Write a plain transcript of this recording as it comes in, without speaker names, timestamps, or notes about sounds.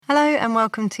and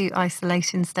welcome to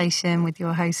Isolation Station with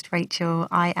your host Rachel.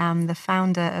 I am the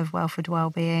founder of Welford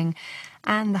Wellbeing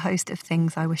and the host of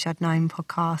Things I Wish I'd Known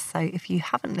podcast. So if you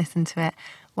haven't listened to it,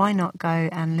 why not go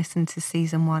and listen to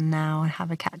season 1 now and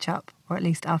have a catch up, or at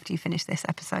least after you finish this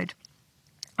episode.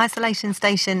 Isolation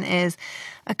Station is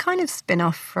a kind of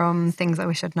spin-off from Things I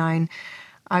Wish I'd Known.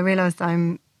 I realised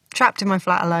I'm trapped in my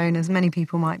flat alone, as many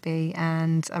people might be,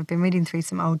 and I've been reading through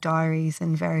some old diaries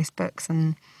and various books,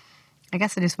 and I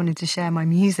guess I just wanted to share my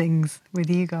musings with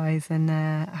you guys and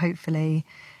hopefully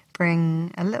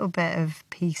bring a little bit of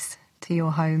peace to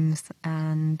your homes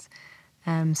and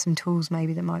some tools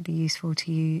maybe that might be useful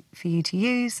to you for you to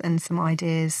use, and some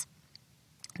ideas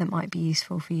that might be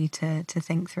useful for you to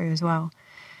think through as well.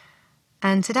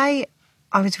 And today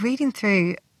I was reading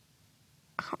through,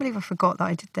 I can't believe I forgot that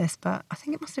I did this, but I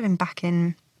think it must have been back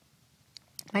in,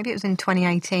 maybe it was in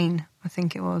 2018, I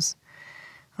think it was.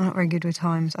 I'm not very good with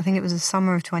times. I think it was the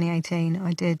summer of 2018.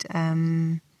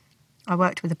 I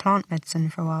worked with a plant medicine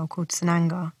for a while called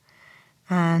Sananga,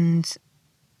 and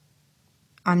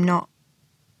I'm not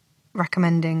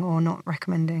recommending or not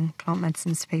recommending plant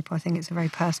medicines to people. I think it's a very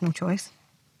personal choice.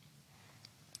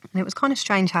 And it was kind of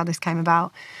strange how this came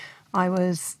about. I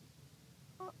was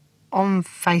on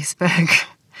Facebook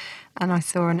and I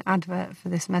saw an advert for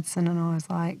this medicine and I was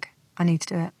like, I need to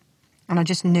do it. And I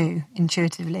just knew,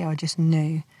 intuitively,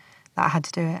 that I had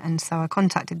to do it. And so I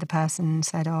contacted the person and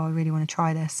said, I really want to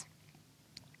try this.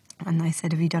 And they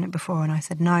said, have you done it before? And I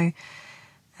said, no.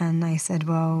 And they said,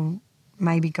 well,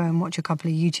 maybe go and watch a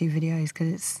couple of YouTube videos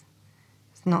because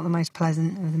it's not the most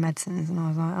pleasant of the medicines. And I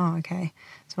was like, oh, okay.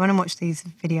 So I went and watched these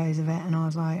videos of it and I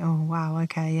was like, oh, wow,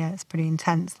 okay, yeah, it's pretty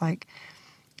intense. Like,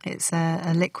 it's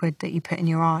a liquid that you put in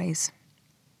your eyes.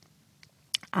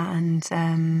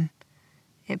 And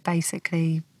it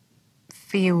basically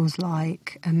feels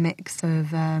like a mix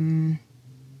of,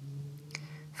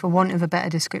 for want of a better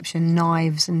description,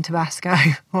 knives and Tabasco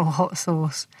or hot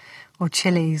sauce or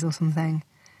chilies or something.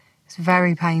 It's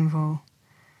very painful.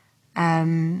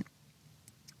 But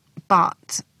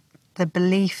the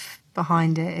belief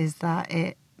behind it is that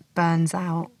it burns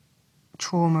out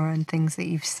trauma and things that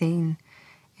you've seen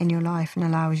in your life and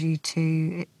allows you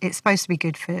to, it's supposed to be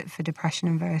good for depression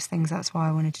and various things. That's why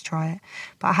I wanted to try it.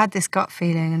 But I had this gut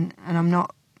feeling, and I'm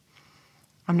not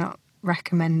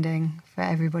recommending for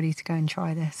everybody to go and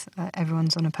try this.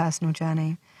 Everyone's on a personal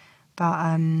journey, but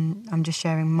I'm just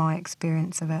sharing my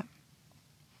experience of it.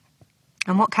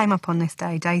 And what came up on this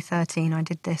day, day 13, I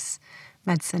did this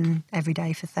medicine every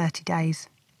day for 30 days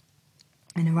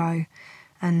in a row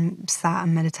and sat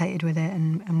and meditated with it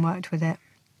and worked with it.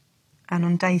 And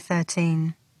on day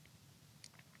 13,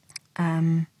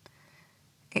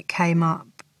 it came up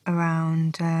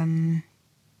around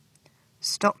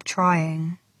stop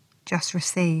trying, just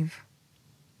receive.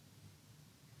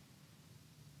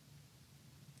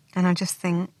 And I just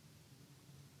think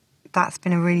that's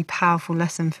been a really powerful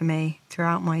lesson for me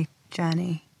throughout my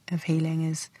journey of healing,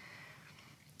 is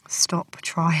stop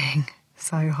trying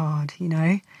so hard, you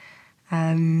know.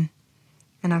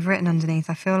 And I've written underneath,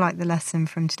 I feel like the lesson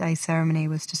from today's ceremony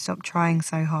was to stop trying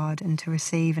so hard and to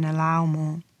receive and allow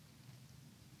more.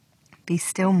 Be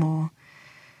still more.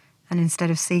 And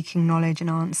instead of seeking knowledge and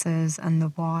answers and the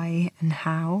why and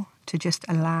how, to just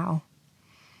allow.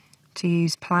 To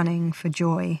use planning for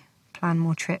joy, plan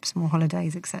more trips, more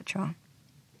holidays, etc.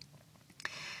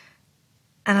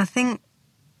 And I think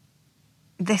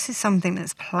this is something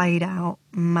that's played out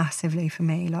massively for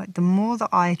me. Like, the more that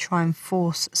I try and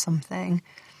force something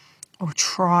or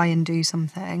try and do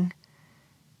something,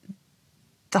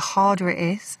 the harder it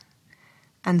is.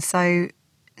 And so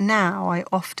now I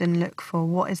often look for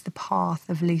what is the path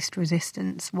of least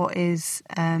resistance? What is,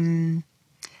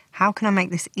 how can I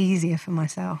make this easier for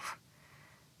myself?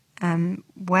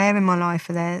 Where in my life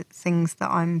are there things that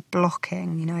I'm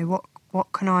blocking? You know,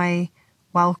 what can I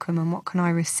welcome and what can I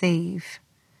receive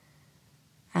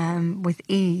with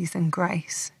ease and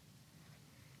grace?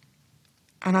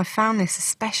 And I found this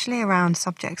especially around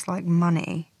subjects like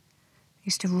money. I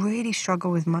used to really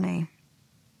struggle with money.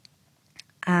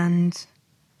 And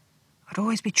I'd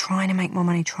always be trying to make more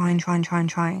money, trying.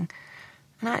 And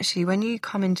actually, when you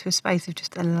come into a space of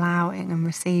just allowing and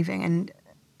receiving and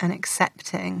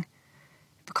accepting,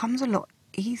 it becomes a lot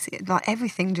easier. Like,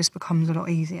 everything just becomes a lot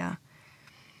easier.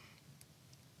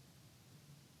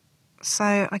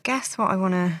 So I guess what I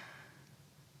want to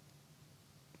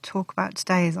talk about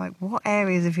today is, like, what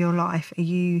areas of your life are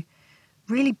you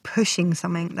really pushing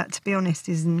something that, to be honest,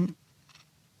 it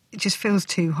just feels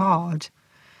too hard?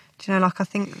 Do you know, like, I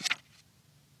think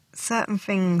certain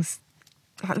things,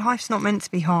 like, life's not meant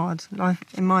to be hard. Life,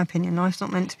 in my opinion, life's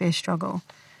not meant to be a struggle.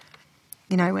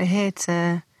 we're here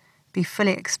to be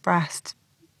fully expressed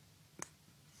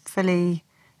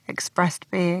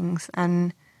beings,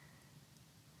 and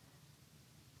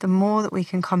the more that we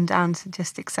can come down to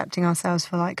just accepting ourselves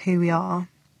for like who we are,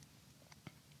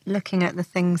 looking at the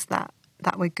things that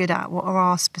we're good at, what are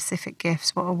our specific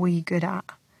gifts, what are we good at,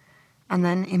 and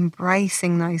then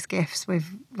embracing those gifts with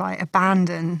like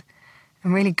abandon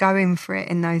and really going for it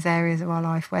in those areas of our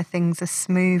life where things are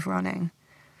smooth running.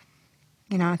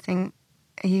 I think,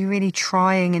 are you really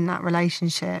trying in that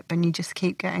relationship and you just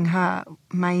keep getting hurt?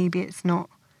 Maybe it's not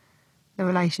the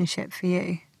relationship for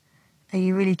you. Are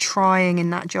you really trying in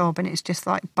that job and it's just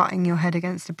like butting your head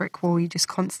against a brick wall? You're just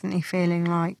constantly feeling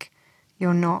like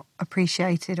you're not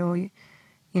appreciated, or,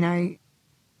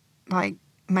 like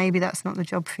maybe that's not the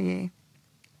job for you.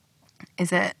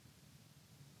 Is it,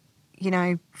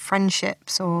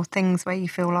 friendships or things where you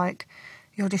feel like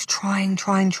you're just trying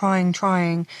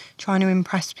to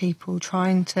impress people,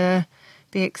 trying to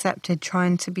be accepted,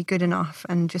 trying to be good enough,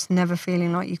 and just never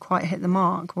feeling like you quite hit the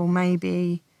mark? Well,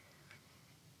 maybe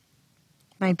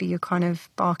you're kind of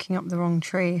barking up the wrong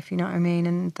tree, if you know what I mean.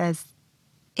 And there's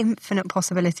infinite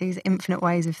possibilities, infinite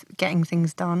ways of getting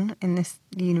things done in this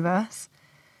universe.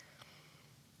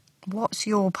 What's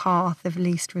your path of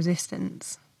least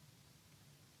resistance?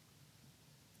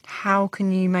 How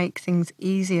can you make things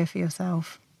easier for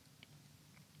yourself?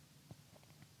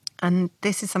 And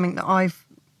this is something that I've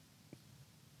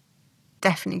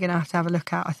definitely going to have a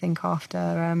look at, I think, after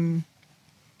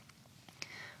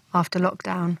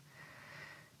lockdown.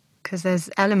 Because there's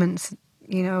elements,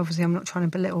 obviously I'm not trying to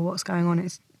belittle what's going on,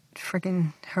 it's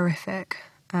frigging horrific.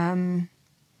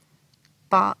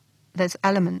 But there's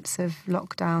elements of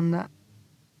lockdown that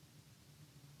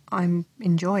I'm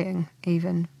enjoying,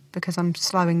 even because I'm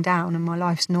slowing down and my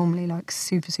life's normally like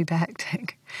super, super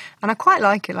hectic. And I quite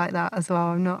like it like that as well.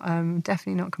 I'm not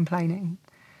definitely not complaining.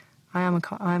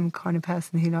 I'm kind of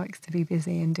person who likes to be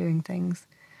busy and doing things.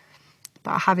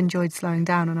 But I have enjoyed slowing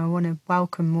down, and I want to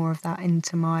welcome more of that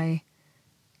into my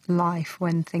life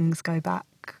when things go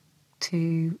back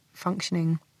to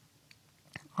functioning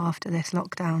after this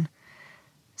lockdown.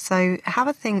 So have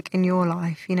a think in your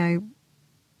life,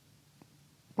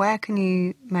 where can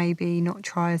you maybe not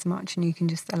try as much and you can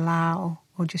just allow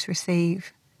or just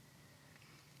receive?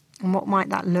 And what might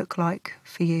that look like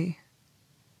for you?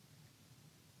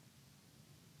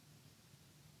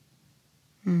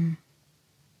 I'm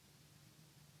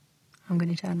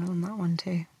going to journal on that one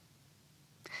too.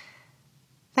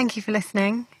 Thank you for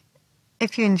listening.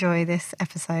 If you enjoy this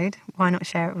episode, why not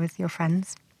share it with your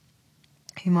friends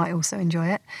who might also enjoy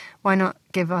it? Why not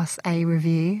give us a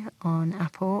review on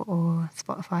Apple or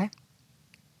Spotify?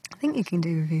 I think you can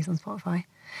do reviews on Spotify.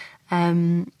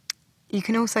 You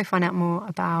can also find out more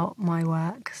about my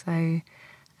work, so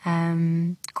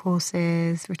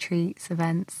courses, retreats,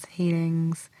 events,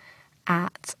 healings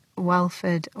at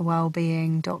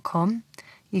welfordwellbeing.com.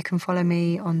 You can follow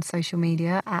me on social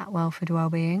media at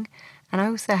welfordwellbeing. And I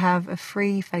also have a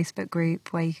free Facebook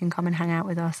group where you can come and hang out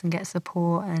with us and get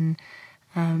support and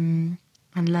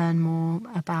learn more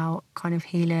about kind of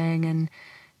healing and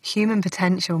human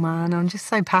potential, man. I'm just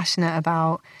so passionate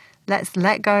about let's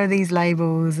let go of these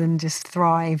labels and just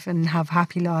thrive and have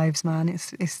happy lives, man.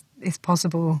 It's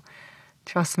possible.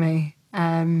 Trust me.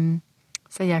 So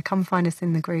yeah, come find us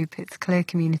in the group. It's Clear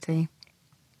Community.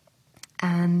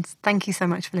 And thank you so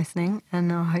much for listening,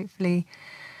 and I'll hopefully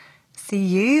see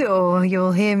you or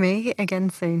you'll hear me again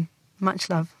soon. Much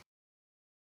love.